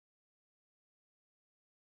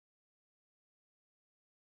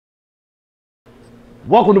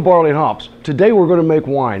Welcome to Barley and Hops. Today we're going to make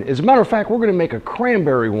wine. As a matter of fact, we're going to make a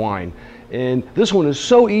cranberry wine. And this one is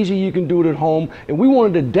so easy you can do it at home. And we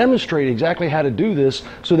wanted to demonstrate exactly how to do this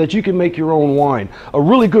so that you can make your own wine. A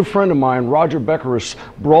really good friend of mine, Roger Beckeris,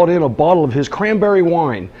 brought in a bottle of his cranberry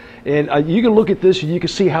wine. And you can look at this and you can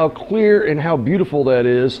see how clear and how beautiful that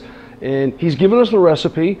is. And he's given us the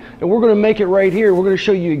recipe and we're going to make it right here. We're going to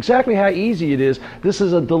show you exactly how easy it is. This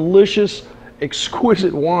is a delicious,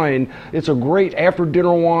 exquisite wine. It's a great after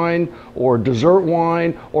dinner wine or dessert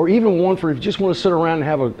wine, or even one for if you just want to sit around and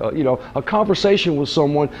have a conversation with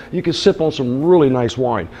someone. You can sip on some really nice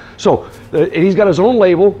wine. So he's got his own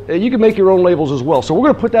label. You can make your own labels as well. So we're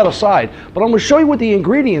going to put that aside, but I'm going to show you what the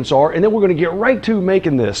ingredients are, and then we're going to get right to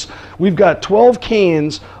making this. We've got 12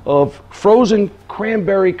 cans of frozen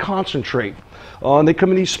cranberry concentrate. And they come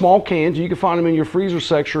in these small cans. You can find them in your freezer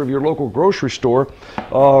section of your local grocery store.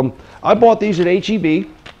 I bought these at H-E-B,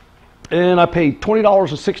 and I paid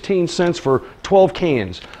 $20.16 for 12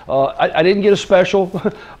 cans. I didn't get a special,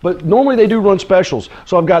 but normally they do run specials.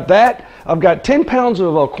 So I've got that. I've got 10 pounds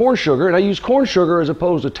of corn sugar, and I use corn sugar as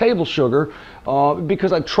opposed to table sugar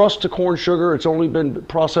because I trust the corn sugar. It's only been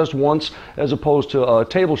processed once as opposed to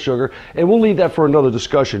table sugar, and we'll leave that for another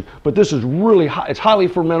discussion. But this is really it's highly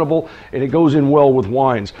fermentable, and it goes in well with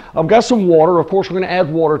wines. I've got some water. Of course, we're going to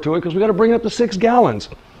add water to it because we got to bring it up to 6 gallons.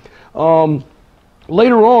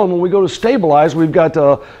 Later on, when we go to stabilize, we've got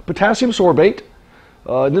potassium sorbate.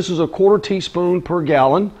 This is a 1/4 teaspoon per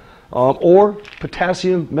gallon, or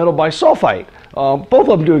potassium metal bisulfite. Both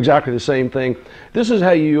of them do exactly the same thing. This is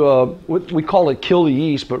how you, we call it kill the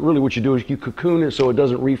yeast, but really what you do is you cocoon it so it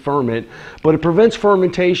doesn't re-ferment. But it prevents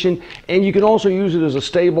fermentation, and you can also use it as a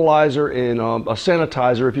stabilizer and a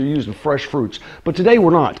sanitizer if you're using fresh fruits. But today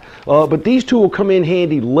we're not. But these two will come in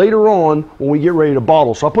handy later on when we get ready to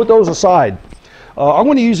bottle. So I'll put those aside. I'm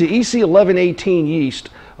going to use the EC 1118 yeast.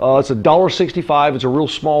 It's $1.65. It's a real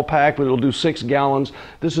small pack, but it'll do 6 gallons.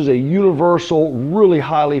 This is a universal, really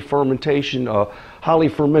highly fermentable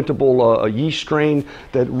yeast strain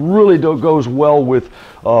that really goes well with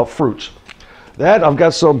fruits. That I've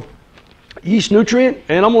got some yeast nutrient,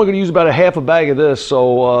 and I'm only going to use about a half a bag of this.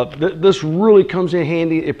 So this really comes in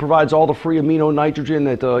handy. It provides all the free amino nitrogen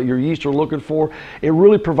that your yeast are looking for. It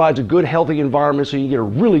really provides a good, healthy environment so you get a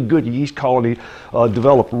really good yeast colony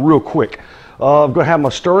developed real quick. I'm going to have my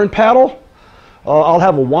stirring paddle. I'll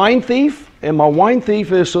have a wine thief, and my wine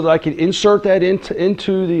thief is so that I can insert that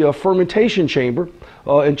into the fermentation chamber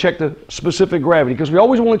and check the specific gravity, because we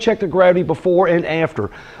always want to check the gravity before and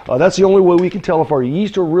after. That's the only way we can tell if our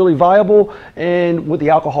yeast are really viable and what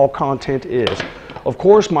the alcohol content is. Of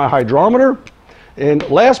course, my hydrometer, and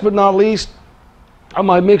last but not least, I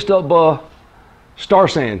might mixed up Star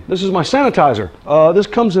San. This is my sanitizer. This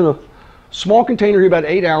comes in a small container here, about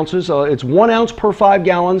 8 ounces. It's 1 ounce per 5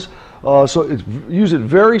 gallons, so use it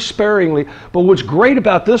very sparingly. But what's great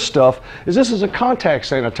about this stuff is this is a contact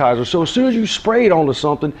sanitizer, so as soon as you spray it onto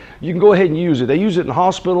something, you can go ahead and use it. They use it in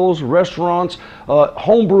hospitals, restaurants,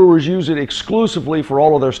 home brewers use it exclusively for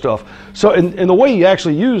all of their stuff. So, and the way you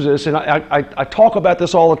actually use this, and I talk about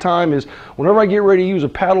this all the time, is whenever I get ready to use a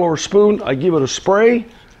paddle or a spoon, I give it a spray,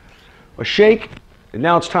 a shake, and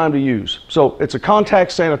now it's time to use. So it's a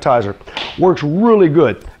contact sanitizer. Works really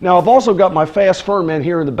good. Now I've also got my fast ferment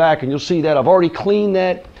here in the back, and you'll see that I've already cleaned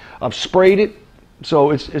that. I've sprayed it.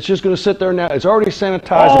 So it's just going to sit there now. It's already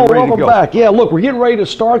sanitized and ready to go. Back. Yeah, look, we're getting ready to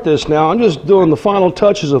start this now. I'm just doing the final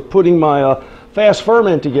touches of putting my fast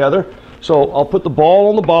ferment together. So I'll put the ball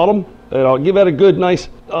on the bottom, and I'll give that a good, nice,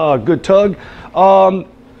 good tug.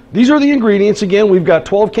 These are the ingredients. Again, we've got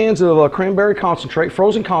 12 cans of cranberry concentrate,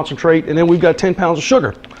 frozen concentrate, and then we've got 10 pounds of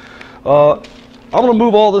sugar. I'm going to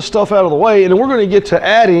move all this stuff out of the way, and then we're going to get to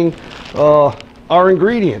adding our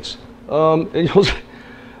ingredients.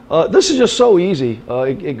 This is just so easy.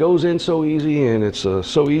 It goes in so easy, and it's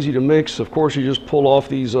so easy to mix. Of course, you just pull off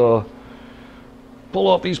these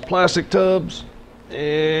plastic tubs,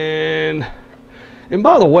 and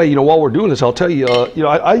by the way, while we're doing this, I'll tell you,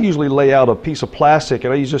 I usually lay out a piece of plastic,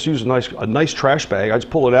 and I just use a nice trash bag. I just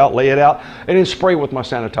pull it out, lay it out, and then spray it with my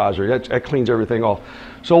sanitizer. That cleans everything off.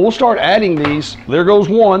 So we'll start adding these. There goes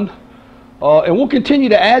one. And we'll continue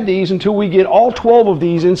to add these until we get all 12 of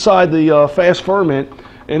these inside the fast ferment,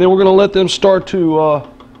 and then we're going to let them start to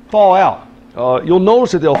thaw out. You'll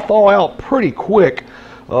notice that they'll thaw out pretty quick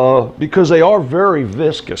because they are very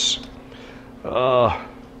viscous.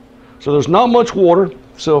 So there's not much water.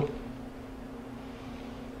 So,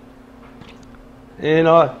 and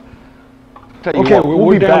okay, we'll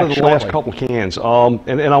be down to the last couple cans.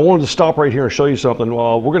 And I wanted to stop right here and show you something.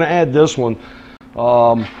 We're going to add this one.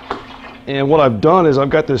 And what I've done is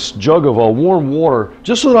I've got this jug of warm water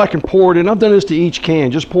just so that I can pour it in. I've done this to each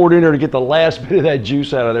can, just pour it in there to get the last bit of that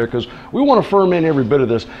juice out of there, because we want to ferment every bit of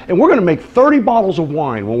this. And we're going to make 30 bottles of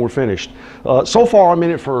wine when we're finished. So far I'm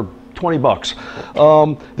in it for 20 bucks.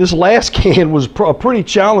 This last can was pretty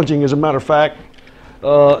challenging, as a matter of fact.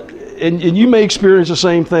 And you may experience the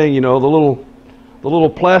same thing, you know, the little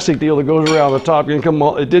plastic deal that goes around the top.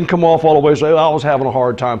 It didn't come off all the way, so I was having a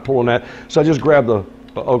hard time pulling that. So I just grabbed a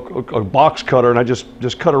box cutter and I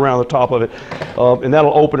just cut around the top of it, and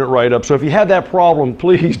that'll open it right up. So if you have that problem,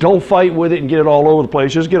 please don't fight with it and get it all over the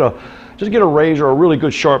place. Just get a razor or a really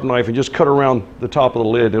good sharp knife and just cut around the top of the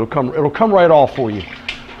lid. It'll come right off for you.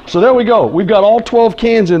 So there we go. We've got all 12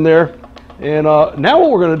 cans in there, and now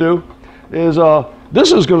what we're going to do is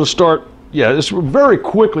this is going to start. Yeah, this very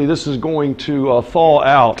quickly. This is going to thaw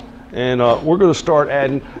out, and we're going to start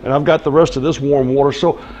adding. And I've got the rest of this warm water.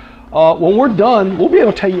 So when we're done, we'll be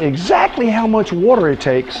able to tell you exactly how much water it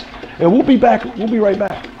takes, and we'll be back. We'll be right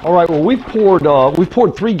back. All right. Well, we've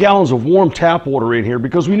poured 3 gallons of warm tap water in here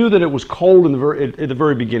because we knew that it was cold at the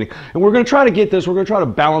very beginning, and we're going to try to get this. We're going to try to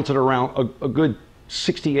balance it around a good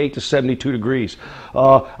 68 to 72 degrees.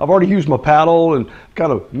 I've already used my paddle and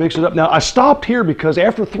kind of mix it up. Now I stopped here because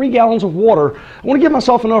after 3 gallons of water, I want to give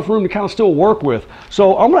myself enough room to kind of still work with.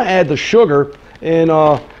 So I'm going to add the sugar, and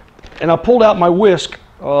I pulled out my whisk.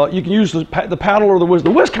 You can use the paddle or the whisk.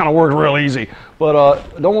 The whisk kind of works real easy, but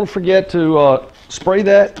don't want to forget to spray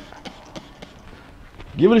that.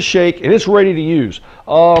 Give it a shake, and it's ready to use.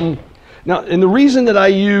 Now, and the reason that I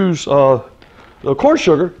use the corn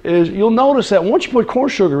sugar is, you'll notice that once you put corn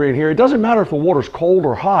sugar in here, it doesn't matter if the water's cold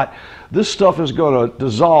or hot, this stuff is going to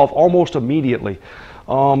dissolve almost immediately.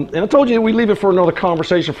 And I told you that we leave it for another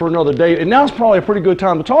conversation for another day, and now's probably a pretty good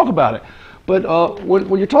time to talk about it. But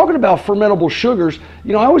when you're talking about fermentable sugars,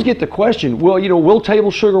 you know, I always get the question, well, you know, will table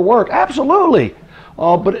sugar work? Absolutely.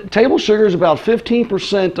 But table sugar is about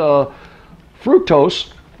 15%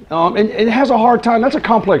 fructose. And it has a hard time. That's a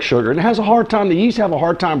complex sugar, and it has a hard time. The yeast have a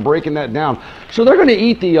hard time breaking that down. So they're going to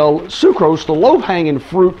eat the sucrose, the low-hanging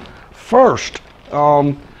fruit, first.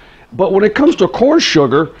 But when it comes to corn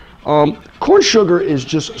sugar is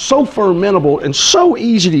just so fermentable and so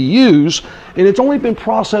easy to use, and it's only been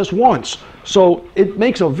processed once. So it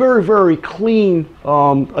makes a very, very clean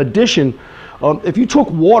addition. If you took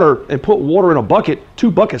water and put water in a bucket,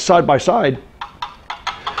 2 buckets side by side,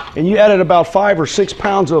 and you added about 5 or 6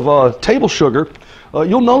 pounds of table sugar,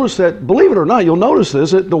 you'll notice that, believe it or not, you'll notice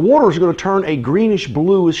this, that the water is going to turn a greenish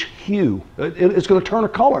bluish hue. It's going to turn a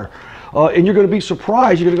color. And you're going to be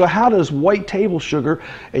surprised. You're going to go, how does white table sugar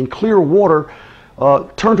and clear water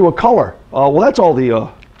turn to a color? Well, that's all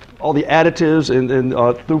the additives and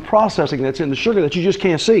through processing that's in the sugar that you just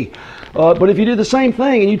can't see. But if you did the same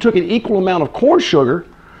thing and you took an equal amount of corn sugar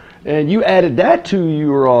and you added that to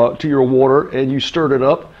your water and you stirred it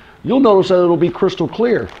up, you'll notice that it'll be crystal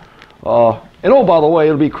clear. And oh, by the way,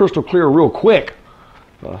 it'll be crystal clear real quick.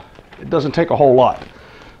 It doesn't take a whole lot.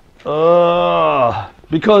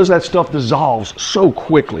 Because that stuff dissolves so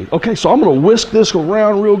quickly. Okay, so I'm going to whisk this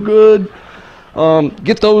around real good.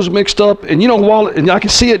 Get those mixed up. And you know, and I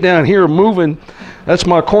can see it down here moving. That's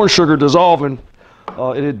my corn sugar dissolving.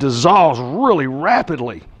 And it dissolves really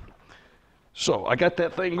rapidly. So I got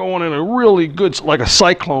that thing going in a really good, like a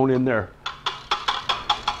cyclone in there.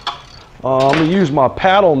 I'm going to use my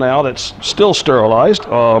paddle now that's still sterilized.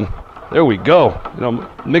 There we go. You know,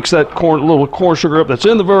 mix that little corn sugar up that's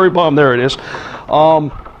in the very bottom. There it is.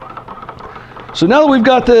 So now that we've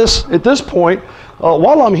got this, at this point,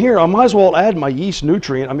 while I'm here, I might as well add my yeast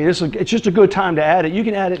nutrient. I mean, it's just a good time to add it. You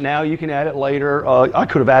can add it now. You can add it later. I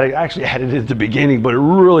could have actually added it at the beginning, but it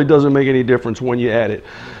really doesn't make any difference when you add it.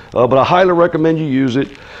 But I highly recommend you use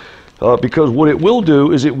it. Because what it will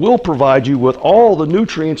do is it will provide you with all the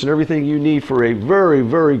nutrients and everything you need for a very,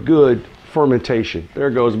 very good fermentation. There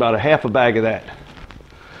goes about a half a bag of that,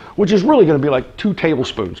 which is really going to be like 2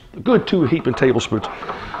 tablespoons, a good 2 heaping tablespoons.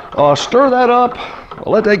 Stir that up,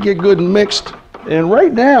 let that get good and mixed. And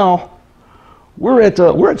right now, we're at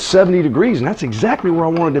 70 degrees, and that's exactly where I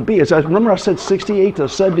wanted to be. Remember I said 68 to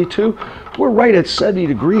 72? We're right at 70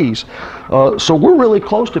 degrees. So we're really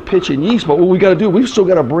close to pitch and yeast, but what we got to do, we've still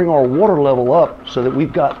got to bring our water level up so that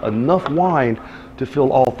we've got enough wine to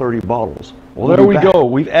fill all 30 bottles. Well, there we go.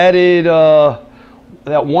 We've added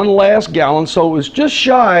that 1 last gallon, so it's just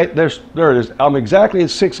shy. There it is. I'm exactly at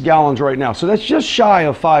 6 gallons right now. So that's just shy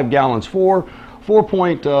of 5 gallons,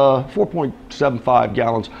 4.75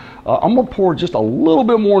 gallons. I'm going to pour just a little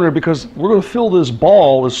bit more in there because we're going to fill this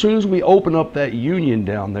ball as soon as we open up that union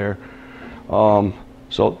down there.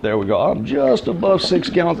 So there we go. I'm just above 6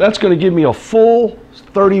 gallons. That's going to give me a full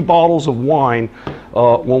 30 bottles of wine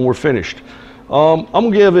when we're finished. I'm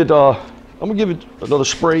gonna give it another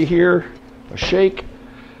spray here, a shake,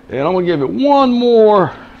 and I'm gonna give it one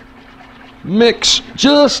more mix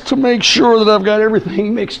just to make sure that I've got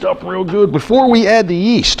everything mixed up real good before we add the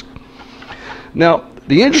yeast. Now,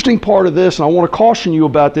 the interesting part of this, and I want to caution you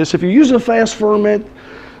about this, if you're using a fast ferment,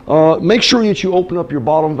 make sure that you open up your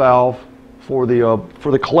bottom valve for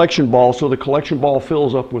the collection ball, so the collection ball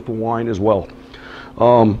fills up with the wine as well.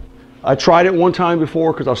 I tried it one time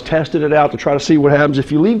before because I was testing it out to try to see what happens.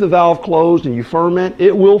 If you leave the valve closed and you ferment,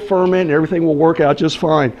 it will ferment and everything will work out just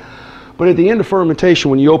fine. But at the end of fermentation,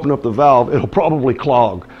 when you open up the valve, it'll probably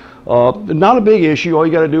clog. Not a big issue. All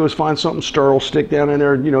you got to do is find something sterile, stick down in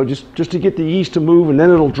there, you know, just to get the yeast to move, and then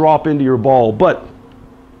it'll drop into your ball. But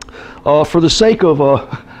for the sake of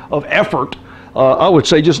effort, I would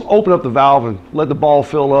say just open up the valve and let the ball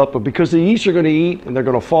fill up. But because the yeast are going to eat and they're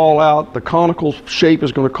going to fall out, the conical shape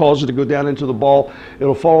is going to cause it to go down into the ball.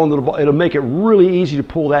 It'll fall into the ball. It'll make it really easy to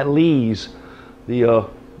pull that lees, the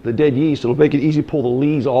dead yeast. It'll make it easy to pull the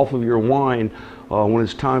lees off of your wine when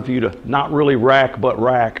it's time for you to not really rack, but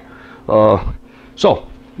rack. So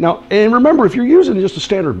now, and remember, if you're using just a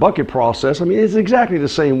standard bucket process, I mean, it's exactly the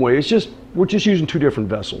same way. It's just, we're just using 2 different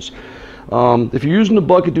vessels. If you're using the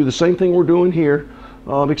bucket, do the same thing we're doing here,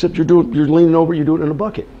 except you're leaning over, you do it in a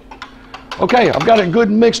bucket. Okay, I've got it good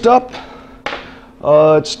and mixed up.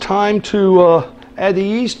 It's time to add the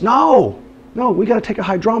yeast. No, we got to take a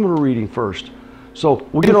hydrometer reading first. So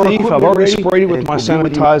we'll get on the I've already sprayed it with my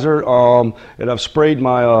sanitizer, and I've sprayed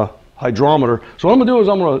my hydrometer. So what I'm gonna do is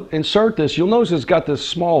I'm gonna insert this. You'll notice it's got this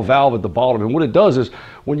small valve at the bottom, and what it does is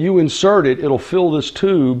when you insert it, it'll fill this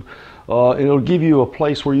tube, and it'll give you a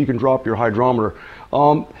place where you can drop your hydrometer.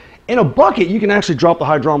 In a bucket, you can actually drop the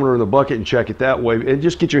hydrometer in the bucket and check it that way, and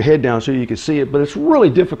just get your head down so you can see it, but it's really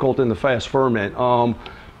difficult in the fast ferment.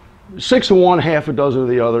 6 of one, half a dozen of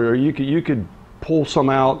the other, or you could pull some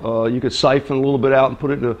out, you could siphon a little bit out and put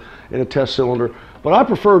it in a test cylinder, but I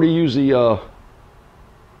prefer to use the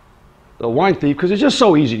wine thief because it's just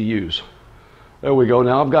so easy to use. There we go.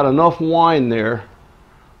 Now I've got enough wine there.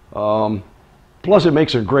 Plus it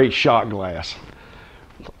makes a great shot glass.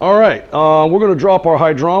 All right, we're going to drop our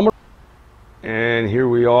hydrometer, and here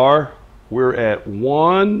we are. We're at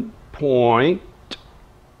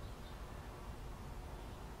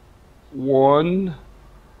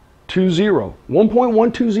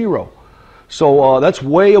 1.120. So that's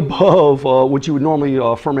way above what you would normally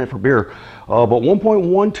ferment for beer. But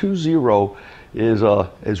 1.120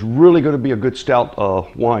 is really going to be a good stout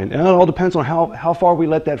wine. And it all depends on how far we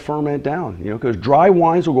let that ferment down. You know, because dry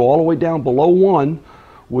wines will go all the way down below 1,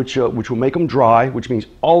 which will make them dry, which means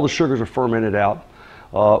all the sugars are fermented out.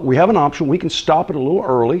 We have an option. We can stop it a little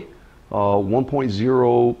early,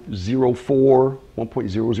 1.004,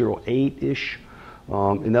 1.008-ish,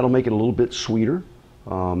 and that'll make it a little bit sweeter.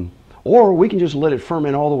 Or we can just let it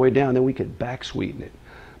ferment all the way down, then we could back sweeten it.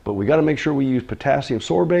 But we got to make sure we use potassium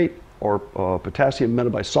sorbate or potassium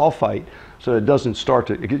metabisulfite so it doesn't start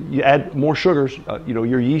to, you add more sugars, you know,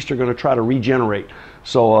 your yeast are going to try to regenerate.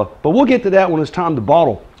 So, but we'll get to that when it's time to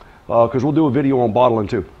bottle, because we'll do a video on bottling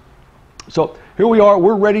too. So here we are,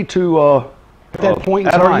 we're ready to, at that point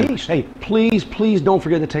in time, hey, please don't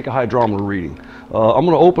forget to take a hydrometer reading. I'm going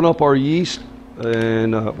to open up our yeast,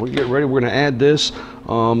 and we'll get ready. We're going to add this.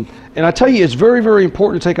 And I tell you, it's very, very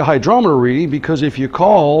important to take a hydrometer reading, because if you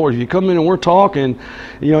call or if you come in and we're talking,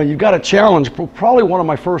 you know, you've got a challenge. Probably one of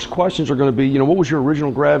my first questions are going to be, you know, what was your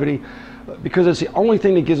original gravity? Because it's the only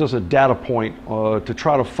thing that gives us a data point to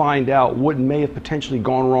try to find out what may have potentially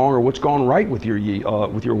gone wrong or what's gone right with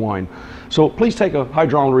your wine. So please take a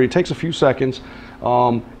hydrometer reading. It takes a few seconds,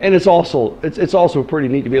 and it's also pretty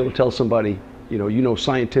neat to be able to tell somebody, you know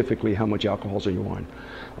scientifically how much alcohol's in your wine.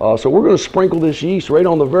 So we're going to sprinkle this yeast right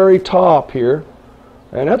on the very top here,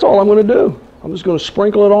 and that's all I'm going to do. I'm just going to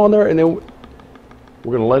sprinkle it on there, and then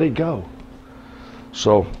we're going to let it go.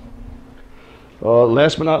 So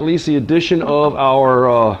last but not least, the addition of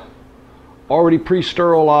our already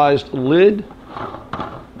pre-sterilized lid.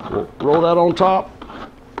 We'll roll that on top.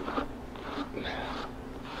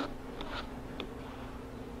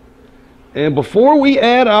 And before we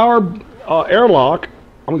add our airlock,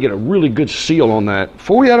 I'm gonna get a really good seal on that.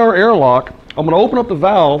 Before we add our airlock, I'm gonna open up the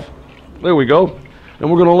valve. There we go. And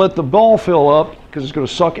we're gonna let the ball fill up because it's gonna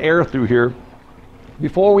suck air through here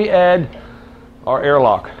before we add our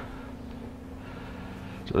airlock.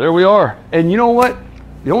 So there we are. And you know what?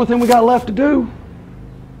 The only thing we got left to do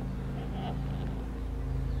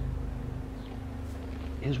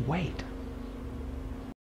is wait.